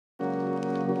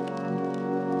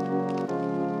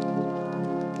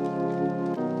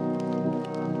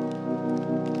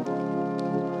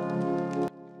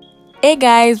Hey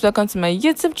guys, welcome to my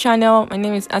YouTube channel. My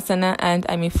name is Asana and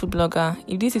I'm a food blogger.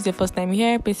 If this is your first time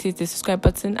here, please hit the subscribe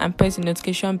button and press the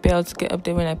notification bell to get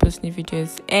updated when I post new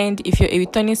videos. And if you're a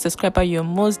returning subscriber, you're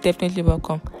most definitely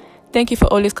welcome. Thank you for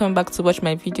always coming back to watch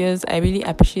my videos. I really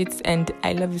appreciate it and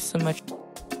I love you so much.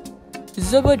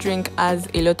 Zobo drink has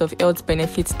a lot of health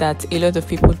benefits that a lot of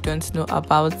people don't know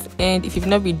about. And if you've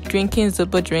not been drinking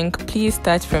Zobo drink, please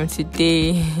start from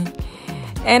today.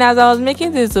 And as I was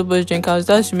making this Zobo drink, I was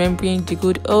just remembering the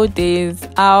good old days,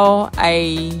 how I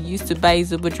used to buy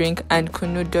Zobo drink and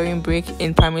kunu during break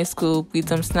in primary school with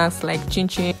some snacks like chin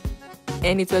chin.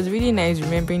 And it was really nice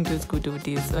remembering those good old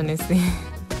days, honestly.